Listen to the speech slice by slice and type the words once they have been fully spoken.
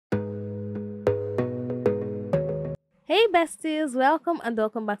Hey besties,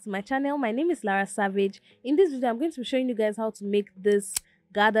 welcome back to my channel. My name is Lara Savage. In this video I'm going to be showing you guys how to make this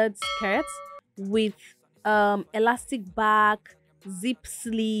gathered skirt with elastic back, zip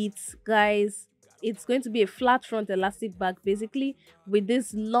slits. Guys, it's going to be a flat front elastic back basically with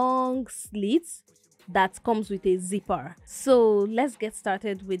this long slits that comes with a zipper. So let's get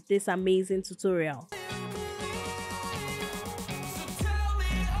started with this amazing tutorial.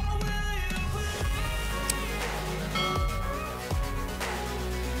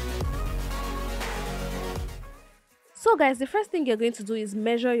 So guys, the first thing you're going to do is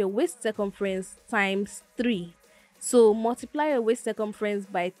measure your waist circumference times 3. So multiply your waist circumference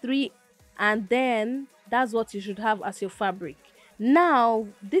by 3 and then that's what you should have as your fabric. Now,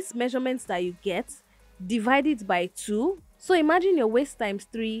 these measurements that you get, divide it by 2. So imagine your waist times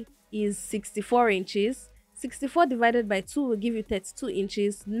 3 is 64 inches. 64 divided by 2 will give you 32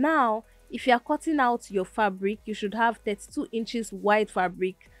 inches. Now, if you are cutting out your fabric, you should have 32 inches wide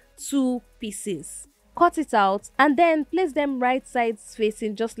fabric, 2 pieces. Cut it out and then place them right sides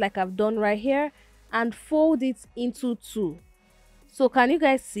facing just like I've done right here and fold it into 2. So can you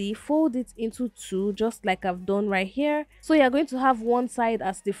guys see? Fold it into 2 just like I've done right here. So you're going to have one side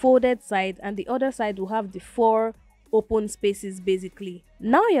as the folded side and the other side will have the 4 open spaces basically.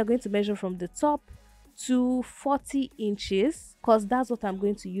 Now you're going to measure from the top to 40 inches because that's what I'm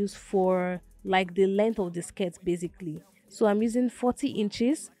going to use for like the length of the skirt basically. So I'm using 40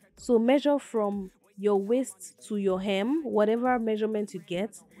 inches. So measure from your waist to your hem, whatever measurement you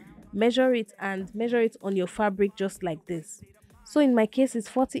get, measure it and measure it on your fabric just like this. So in my case it's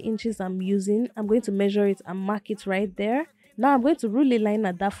 40 inches I'm using. I'm going to measure it and mark it right there. Now I'm going to rule a line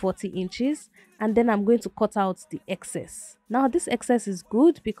at that 40 inches and then I'm going to cut out the excess. Now this excess is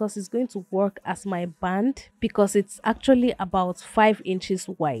good because it's going to work as my band because it's actually about 5 inches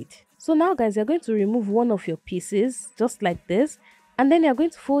wide. So now guys, you're going to remove one of your pieces just like this. And then you're going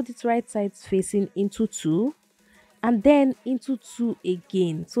to fold it right sides facing into 2 and then into 2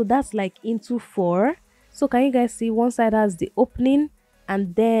 again. So that's like into 4. So can you guys see one side has the opening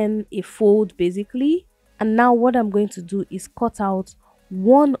and then a fold basically. And now what I'm going to do is cut out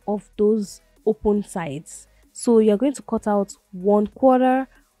one of those open sides. So you're going to cut out 1/4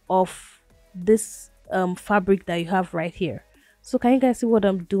 of this fabric that you have right here. So can you guys see what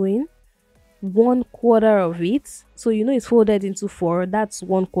I'm doing? 1/4 of it, so you know it's folded into 4, that's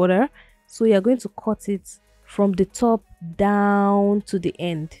 1/4. So you're going to cut it from the top down to the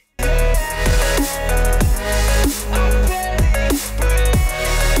end.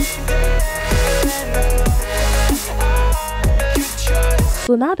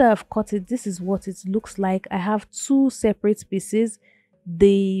 So now that I've cut it, this is what it looks like. I have 2 separate pieces,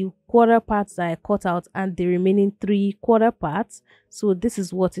 the quarter parts that I cut out and the remaining 3/4 parts. So this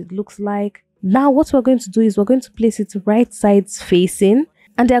is what it looks like. Now what we're going to do is we're going to place it right sides facing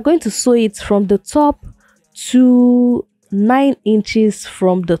and they are going to sew it from the top to 9 inches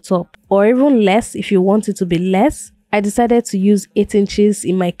from the top, or even less if you want it to be less. I decided to use 8 inches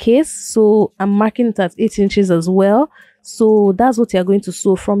in my case, so I'm marking it at 8 inches as well. So that's what you're going to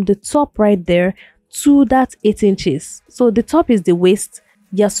sew from the top right there to that 8 inches. So the top is the waist.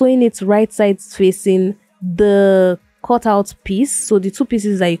 You're sewing it right sides facing the cut out piece. So the 2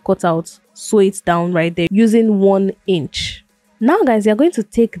 pieces that you cut out, sew it down right there using 1 inch. Now guys, you're going to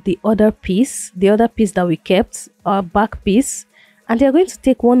take the other piece that we kept, our back piece, and you're going to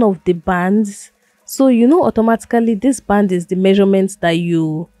take one of the bands. So you know automatically this band is the measurement that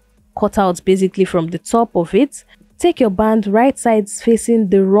you cut out basically from the top of it. Take your band right sides facing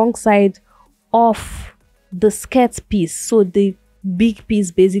the wrong side of the skirt piece, so the big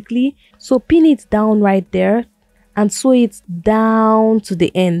piece basically. So pin it down right there and sew it down to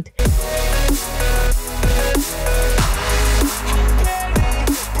the end.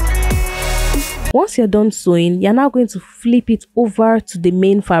 Once you're done sewing, you're now going to flip it over to the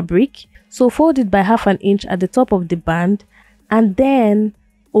main fabric. So fold it by 1/2 inch at the top of the band and then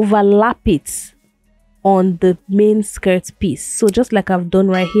overlap it on the main skirt piece. So just like I've done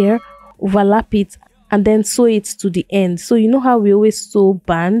right here, overlap it and then sew it to the end. So you know how we always sew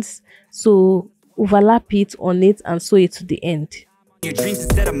bands, so overlap it on it and sew it to the end. Your dreams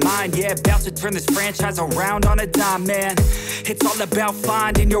instead of mine, yeah, about to turn this franchise around on a dime, man. It's all about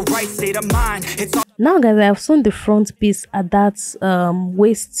finding your right state of mind. Now guys, I have sewn the front piece at that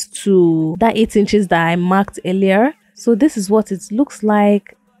waist to that 8 inches that I marked earlier. So this is what it looks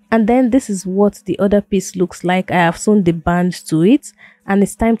like, and then this is what the other piece looks like. I have sewn the band to it and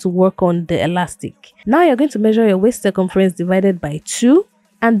it's time to work on the elastic. Now you're going to measure your waist circumference divided by 2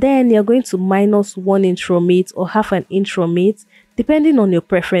 and then you're going to minus 1 inch from it or 1/2 inch from it, depending on your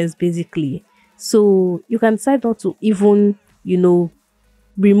preference basically. So you can decide not to even,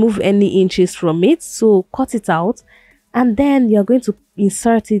 remove any inches from it. So cut it out, and then you're going to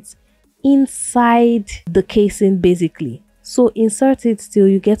insert it inside the casing basically. So insert it till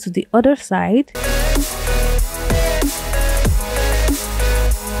you get to the other side.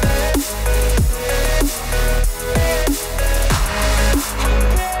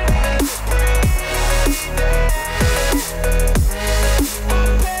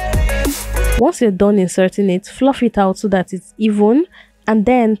 Once you're done inserting it, fluff it out so that it's even, and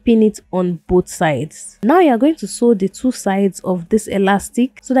then pin it on both sides. Now you're going to sew the two sides of this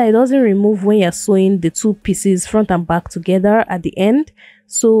elastic so that it doesn't remove when you're sewing the two pieces front and back together at the end.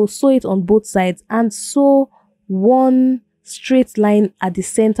 So sew it on both sides and sew one straight line at the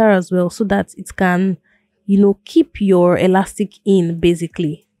center as well so that it can, keep your elastic in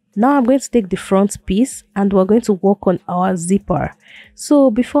basically. Now I'm going to take the front piece and we're going to work on our zipper. So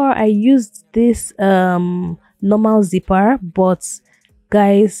before I used this normal zipper, but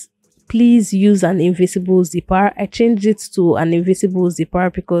guys, please use an invisible zipper. I changed it to an invisible zipper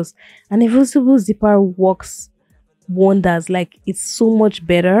because an invisible zipper works wonders. Like, it's so much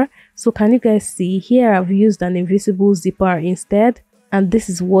better. So can you guys see here? I've used an invisible zipper instead, and this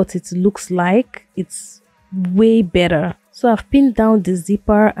is what it looks like. It's way better. So I've pinned down the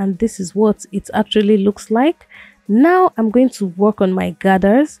zipper and this is what it actually looks like. Now I'm going to work on my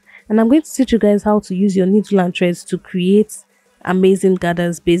gathers, and I'm going to teach you guys how to use your needle and threads to create amazing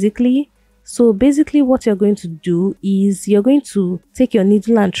gathers basically. So basically what you're going to do is you're going to take your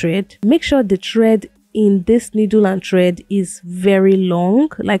needle and thread, make sure the thread in this needle and thread is very long,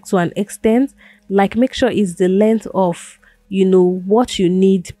 like to an extent, like make sure it's the length of what you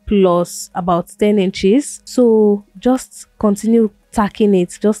need plus about 10 inches. So just continue tacking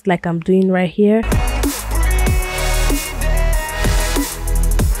it just like I'm doing right here.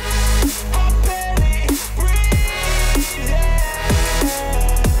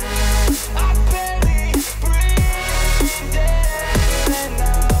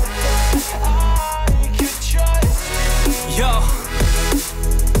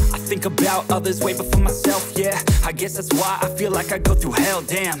 About others way before myself, yeah. I guess that's why I feel like I go through hell,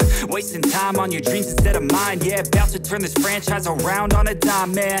 damn. Wasting time on your dreams instead of mine, yeah. About to turn this franchise around on a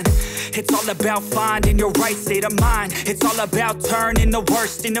dime, man. It's all about finding your right state of mind. It's all about turning the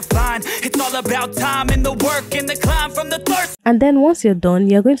worst into fine. It's all about time and the work and the climb from the thirst. And then once you're done,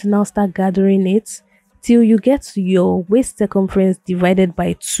 you're going to now start gathering it till you get to your waist circumference divided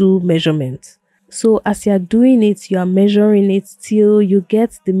by 2 measurements. So as you're doing it, you are measuring it till you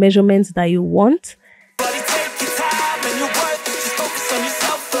get the measurements that you want.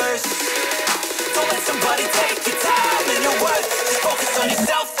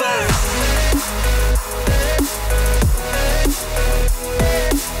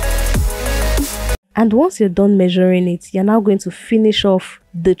 And once you're done measuring it, you're now going to finish off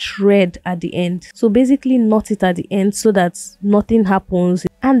the thread at the end. So basically knot it at the end so that nothing happens.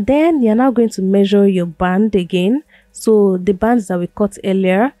 And then you're now going to measure your band again. So the bands that we cut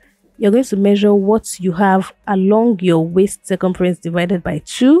earlier, you're going to measure what you have along your waist circumference divided by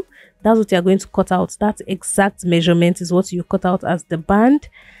 2. That's what you're going to cut out. That exact measurement is what you cut out as the band.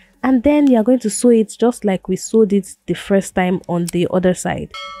 And then you're going to sew it just like we sewed it the first time on the other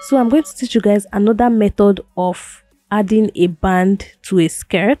side. So I'm going to teach you guys another method of adding a band to a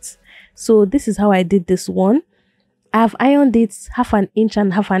skirt. So this is how I did this one. I've ironed it 1/2 inch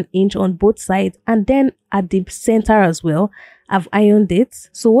and 1/2 inch on both sides, and then at the center as well I've ironed it.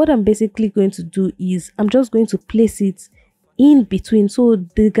 So what I'm basically going to do is I'm just going to place it in between. So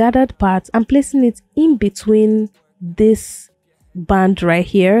the gathered part, I'm placing it in between this band right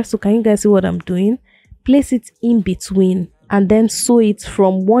here. So can you guys see what I'm doing? Place it in between and then sew it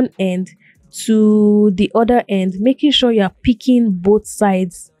from one end to the other end, making sure you're picking both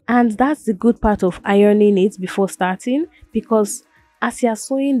sides. And that's the good part of ironing it before starting, because as you're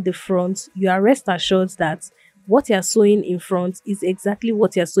sewing the front, you are rest assured that what you're sewing in front is exactly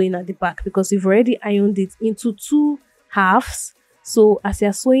what you're sewing at the back, because you've already ironed it into 2 halves. So as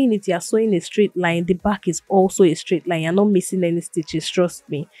you're sewing it, you're sewing a straight line. The back is also a straight line. You're not missing any stitches, trust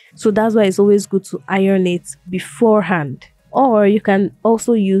me. So that's why it's always good to iron it beforehand. Or you can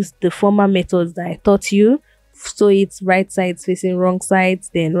also use the former methods that I taught you. So it's right sides facing wrong sides,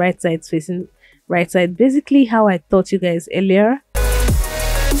 then right sides facing right side. Basically how I taught you guys earlier.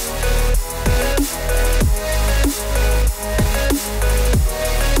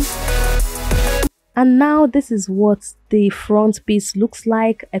 And now this is what the front piece looks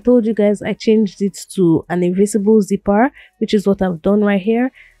like. I told you guys I changed it to an invisible zipper, which is what I've done right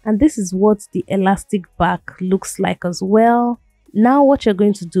here. And this is what the elastic back looks like as well. Now what you're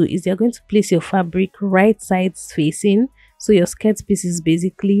going to do is you're going to place your fabric right sides facing, so your skirt pieces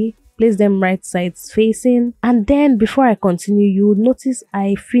basically place them right sides facing. And then before I continue, you will notice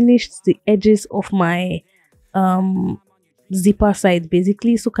I finished the edges of my zipper side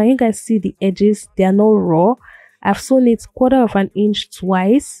basically. So can you guys see the edges? They are not raw. I've sewn it 1/4 inch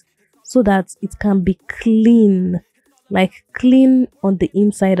twice so that it can be clean, like clean on the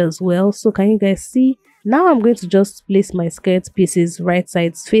inside as well. So can you guys see? Now I'm going to just place my skirt pieces right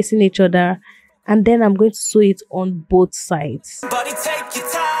sides facing each other, and then I'm going to sew it on both sides. Buddy, take your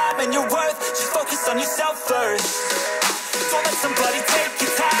time and your worth. Just focus on yourself first. Don't let somebody take your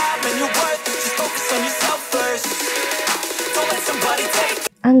time and your worth. Just focus on yourself first. Don't let somebody take.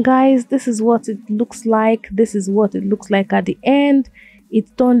 And guys, this is what it looks like. This is what it looks like at the end. It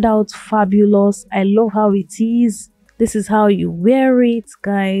turned out fabulous. I love how it is. This is how you wear it,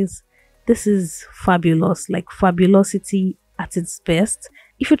 guys. This is fabulous, like fabulosity at its best.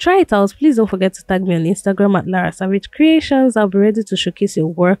 If you try it out, please don't forget to tag me on Instagram at Lara Savage Creations. I'll be ready to showcase your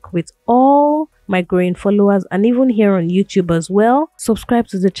work with all my growing followers, and even here on YouTube as well. Subscribe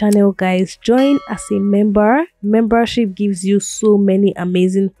to the channel, guys. Join as a member. Membership gives you so many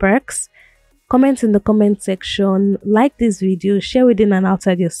amazing perks. Comment in the comment section, like this video, share within and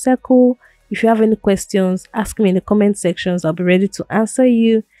outside your circle. If you have any questions, ask me in the comment sections. I'll be ready to answer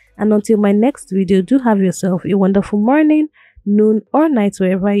you. And until my next video, do have yourself a wonderful morning, noon or night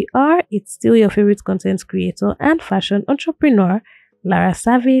wherever you are. It's still your favorite content creator and fashion entrepreneur, Lara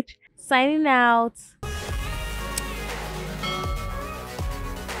Savage, signing out.